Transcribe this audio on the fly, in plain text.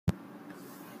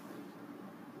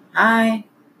Hi.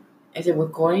 Is it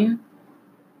recording?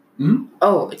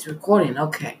 Oh, it's recording.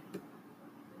 Okay.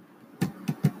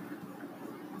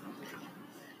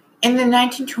 In the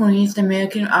 1920s, the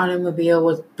American automobile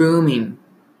was booming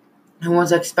and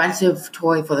was an expensive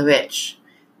toy for the rich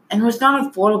and was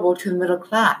not affordable to the middle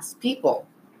class people.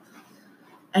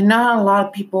 And not a lot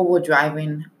of people were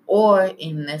driving, or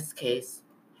in this case,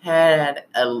 had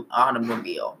an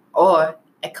automobile or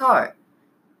a car.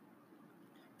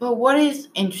 But what is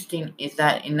interesting is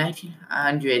that in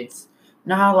 1900s,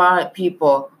 not a lot of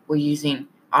people were using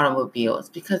automobiles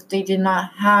because they did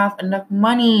not have enough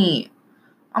money.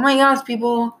 Oh my gosh,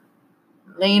 people,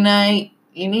 Lena,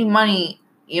 you need money.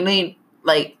 You need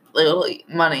literally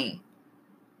money.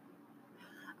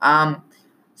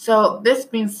 So this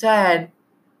being said,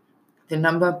 the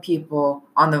number of people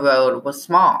on the road was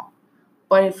small.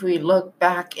 But if we look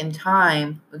back in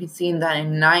time, we can see that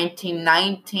in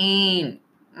 1919,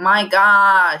 my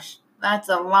gosh, that's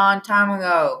a long time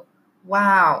ago.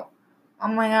 Wow. Oh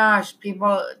my gosh,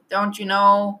 people, don't you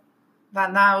know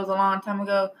that was a long time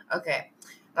ago? Okay,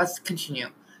 let's continue.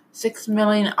 6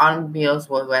 million automobiles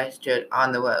were registered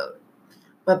on the road.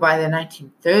 But by the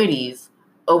 1930s,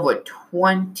 over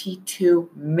 22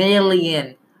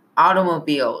 million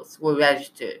automobiles were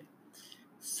registered.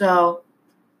 So,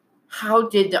 how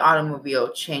did the automobile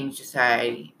change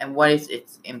society, and what is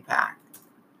its impact?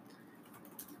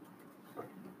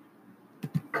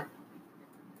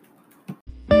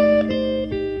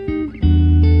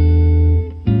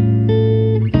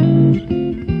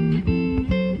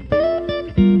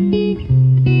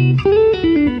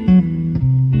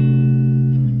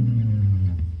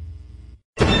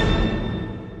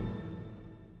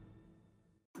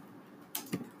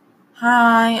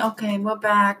 Hi, okay, we're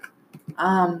back.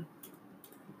 I'm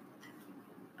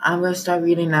gonna start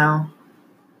reading now.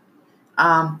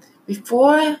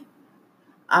 Before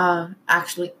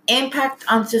actually impact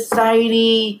on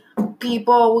society,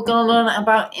 people, we're gonna learn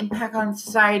about impact on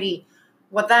society.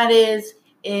 What that is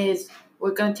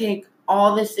we're gonna take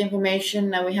all this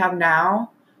information that we have now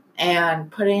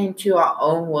and put it into our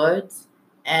own words.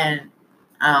 And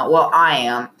I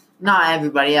am, not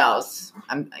everybody else.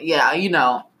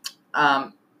 Yeah,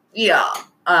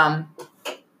 yeah.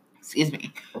 Excuse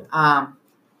me.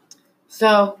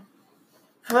 So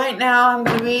right now I'm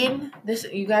gonna read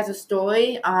you guys a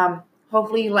story.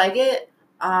 Hopefully you like it.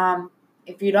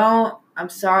 If you don't, I'm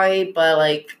sorry,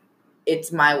 but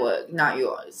it's my work, not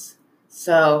yours.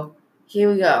 So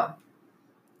here we go.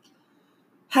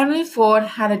 Henry Ford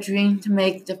had a dream to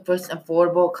make the first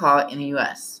affordable car in the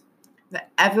U.S. that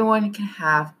everyone can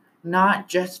have, not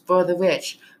just for the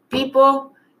rich.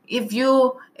 People, if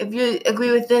you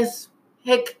agree with this,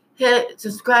 hit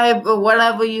subscribe or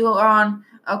whatever you're on,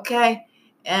 okay?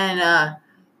 And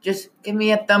just give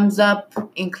me a thumbs up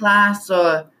in class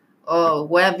or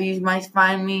wherever you might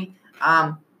find me.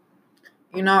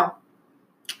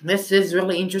 This is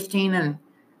really interesting, and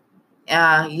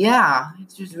yeah,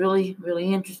 it's just really,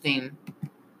 really interesting.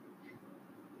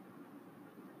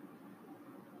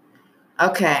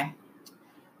 Okay.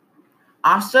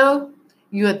 Also,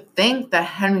 you would think that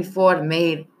Henry Ford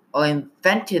made or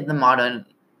invented the modern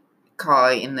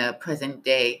car in the present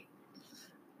day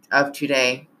of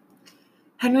today.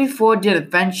 Henry Ford did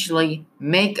eventually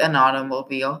make an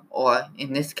automobile, or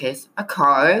in this case, a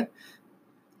car,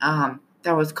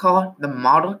 that was called the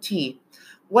Model T.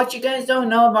 What you guys don't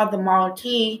know about the Model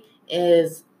T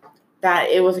is that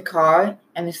it was a car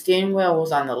and the steering wheel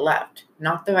was on the left,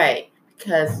 not the right,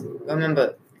 because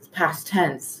remember, it's past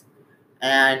tense,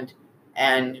 and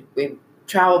we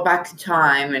travel back to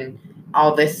time and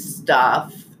all this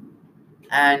stuff.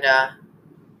 And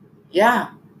yeah,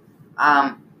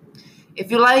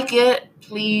 if you like it,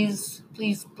 please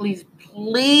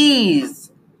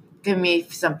give me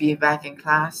some feedback in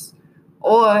class,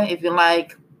 or if you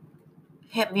like,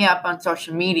 hit me up on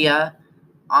social media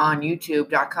on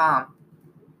youtube.com.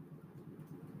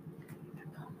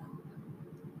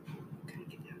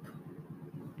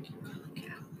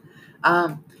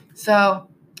 So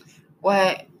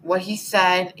what he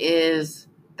said is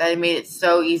that it made it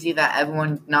so easy that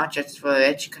everyone, not just for the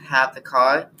rich, could have the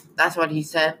car. That's what he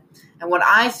said. And what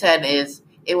I said is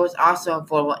it was also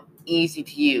affordable, easy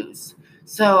to use.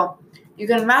 So you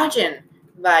can imagine,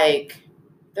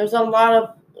 there's a lot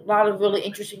of really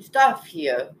interesting stuff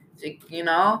here.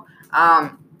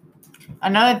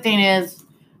 Another thing is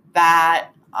that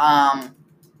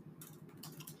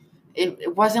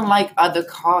it wasn't like other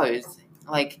cars.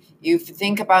 Like, if you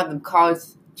think about the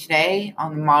cars today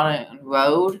on the modern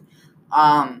road,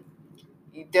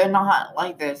 they're not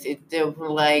like this. They were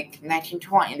like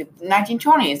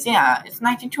 1920s. Yeah, it's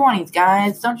 1920s,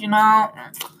 guys. Don't you know?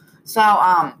 So,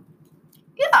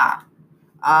 yeah.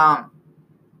 Um,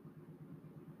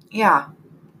 yeah.